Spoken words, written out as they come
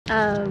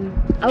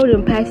I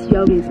wouldn't pass you, I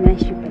wouldn't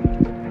smash you.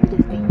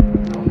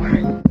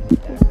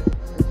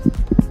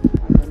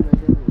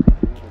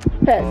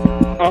 Pass.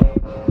 Oh.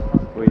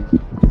 Wait,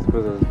 it's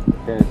because of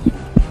pass.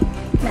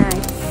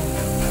 Nice.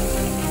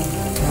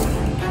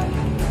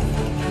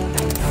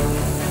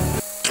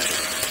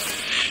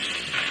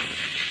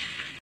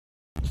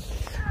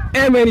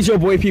 Hey man, it's your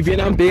boy PP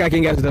and I'm back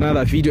again guys with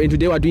another video, and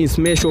today we're doing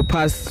smash or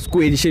pass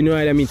square edition. You know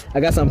what I mean? I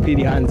got some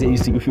pretty hands there, you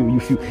see, you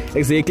feel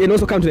exactly, and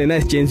also come to the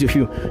nice gens, you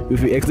feel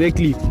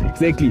exactly.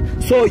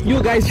 So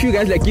you guys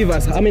like give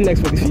us how many likes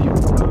for this video?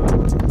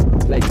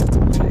 Like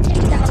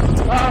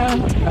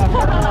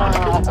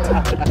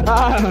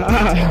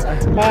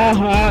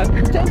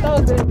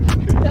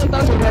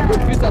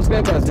 10,000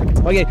 subscribers.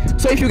 Okay,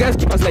 so if you guys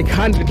give us like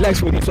 100 likes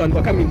for this one,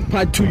 we're coming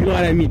part 2, you know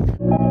what I mean?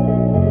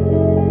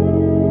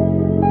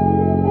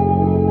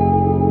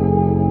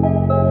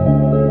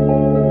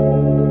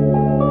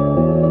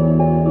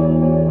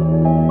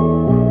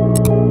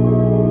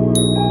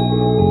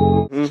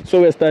 So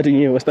we're starting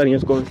here, let's go.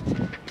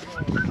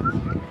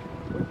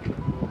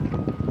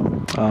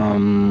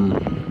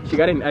 She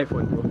got an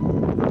iPhone, bro.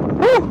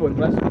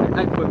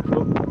 iPhone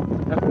Pro.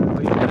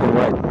 iPhone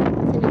what?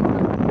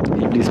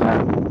 Can you please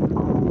smile?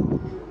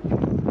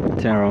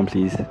 Turn around,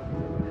 please.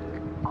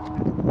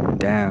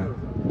 Damn.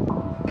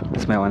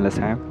 Smile one last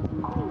time.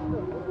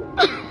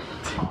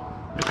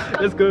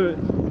 Let's go.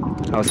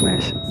 I'll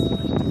smash.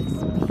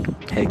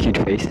 Hey, cute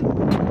face.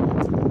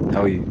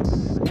 How are you?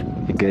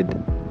 You good?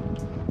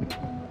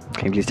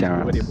 Can you please turn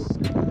around?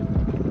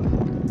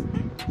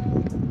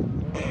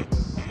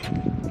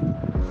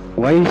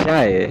 Why are you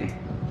shy?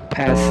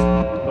 Pass.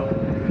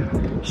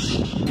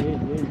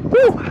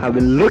 Woo! I've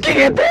been looking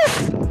at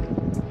this!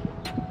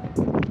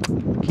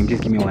 Can you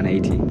just give me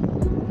 180?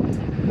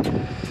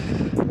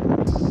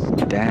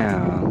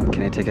 Damn.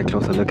 Can I take a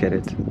closer look at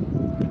it?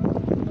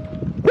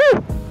 Woo!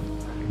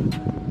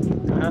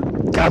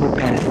 Double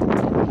pass.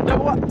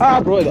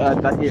 Ah, bro,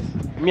 that is.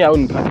 Me, I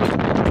wouldn't pass.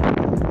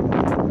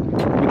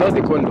 Without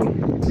the condom.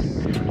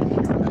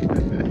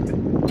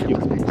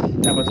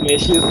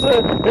 Let's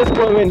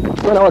go, man.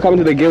 So now we're coming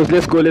to the games.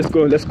 Let's go. Okay,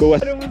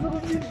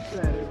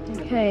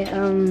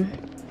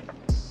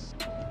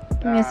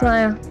 give me a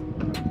smile.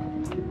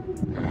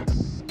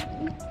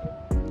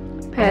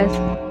 Pass.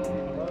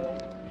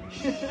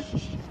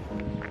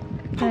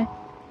 Okay.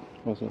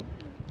 Also.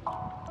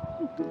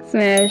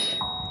 Smash.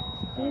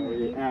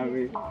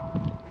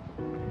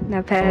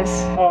 Now pass.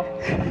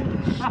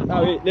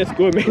 Oh, wait, let's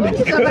go, man.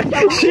 Let's go.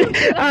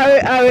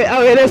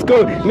 Let's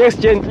go. Next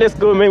gen, let's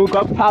go, man. We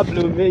got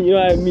Pablo, man. You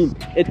know what I mean?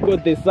 It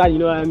got the sun. You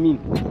know what I mean?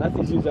 That's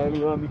the shoes. You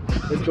know what I mean?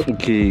 Let's go.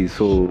 Okay,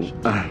 so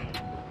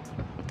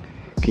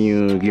can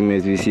you give me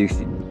a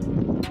 360?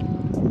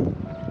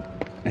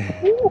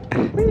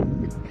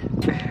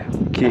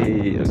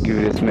 Okay, I'll give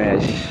it a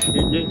smash.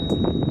 Yeah.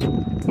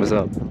 What's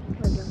up?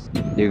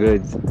 You're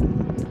good.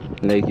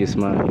 Like your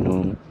smile, you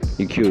know.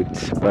 You're cute,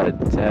 but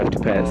I have to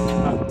pass.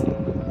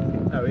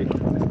 Wait,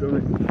 let's go,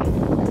 man.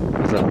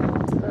 What's up?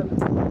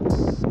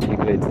 You're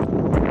good.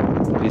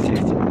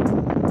 360.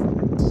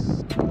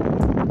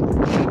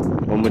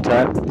 One more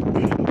time.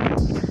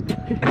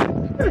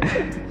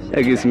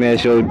 I can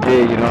smash all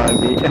day, you know what I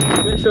mean?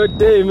 Smash all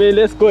day, man.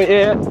 Let's go,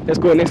 yeah. Let's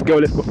go, next girl,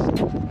 let's go.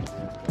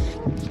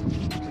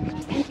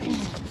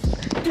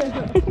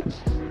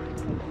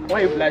 Why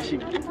are you blushing?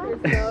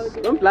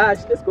 Don't blush,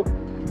 let's go.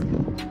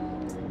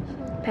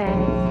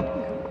 Pass.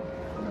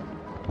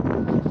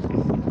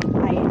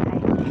 Hi.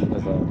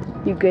 What's up?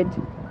 You good?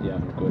 Yeah,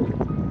 I'm good.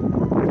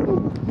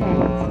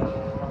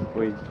 Pass.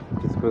 Wait,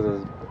 just because I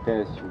was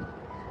past you.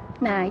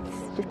 Nah, it's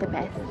just a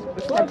pass.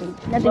 Nothing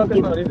Personal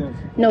deep. reasons.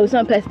 No, it's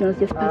not personal, it's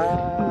just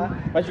pass.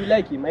 But you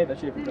like him, either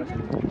shape.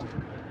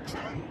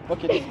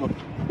 Okay,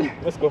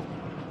 let's go.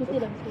 You see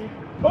them, see?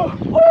 Oh!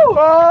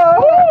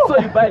 So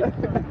you buy.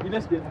 You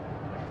let's go.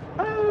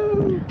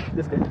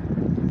 Let's go.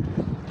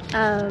 I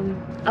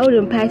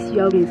wouldn't pass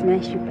you, I wouldn't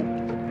smash you, but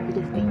you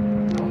just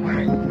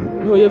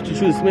No, you have to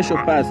choose smash or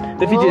pass.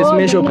 The feature is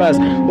smash or pass.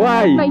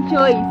 Why? my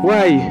choice.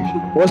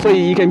 Why? Also,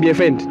 you can be a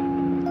friend.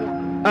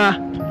 Ah,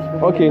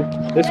 okay.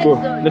 Let's go.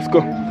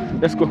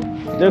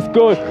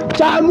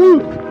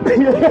 Chamu!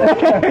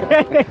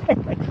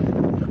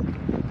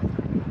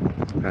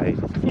 Hi, Hey,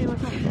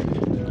 what's up?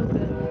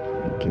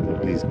 can you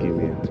please give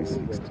me a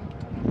 360?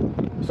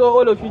 So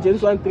all of you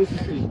just want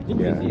 360. Did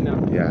you see now?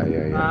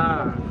 Yeah.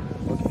 Ah.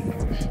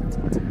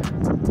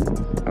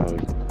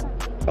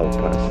 I'll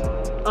pass.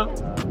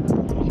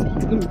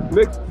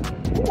 Next.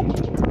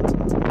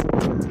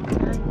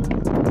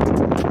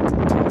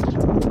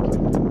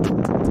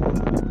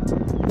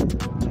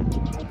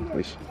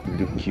 Wish you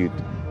look cute.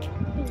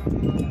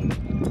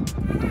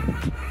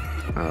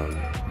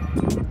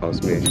 I'll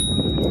smash.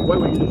 Why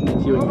were you looking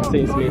at you when you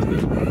say smash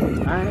thing?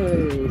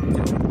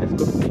 Let's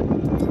go.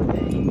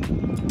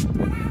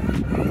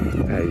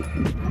 Hi.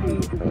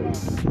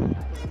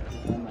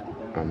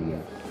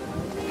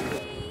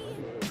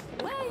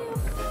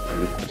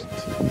 Look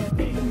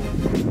pretty.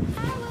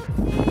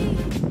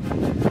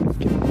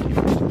 Can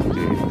you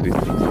give me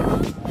 360?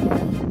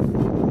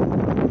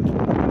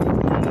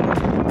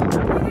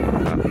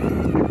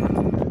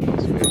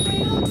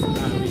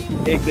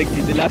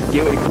 Exactly, the last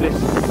game, exactly.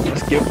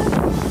 Last game.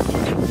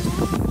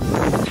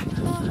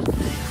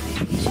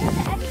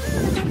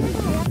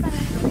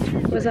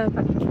 What's up?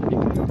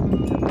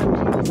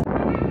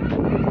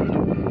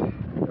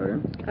 Sorry?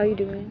 How you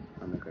doing?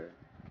 I'm okay.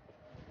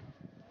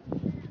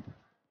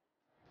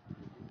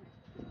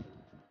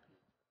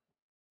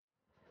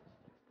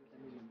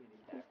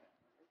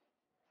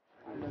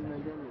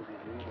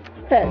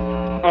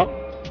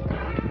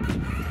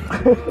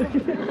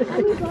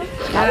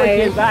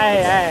 Hi.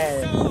 Bye.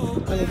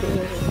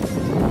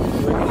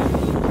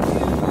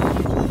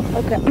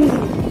 Okay.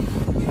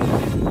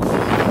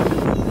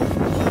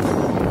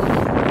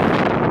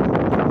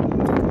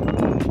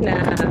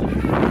 Nah.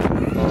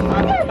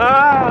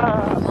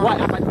 What?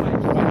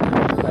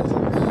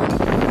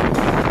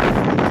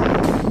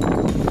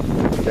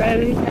 Do I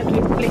really have to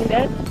explain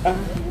that?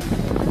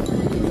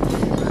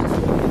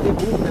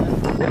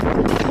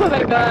 Oh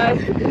my god.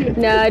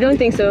 No, I don't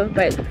think so,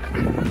 but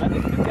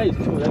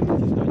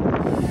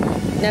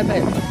no,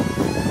 but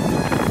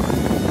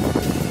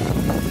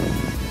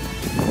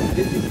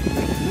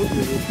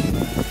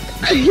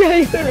yeah,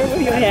 you can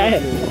remove your hair.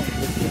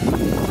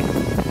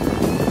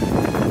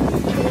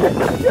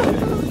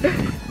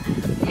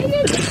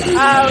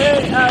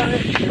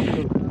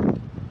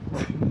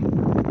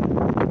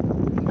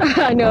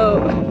 I know.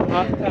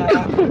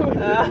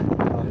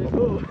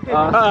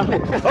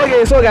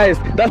 Okay, so guys,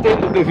 that's the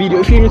end of the video.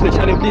 If you're new to the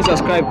channel, please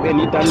subscribe and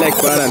hit that like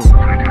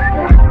button.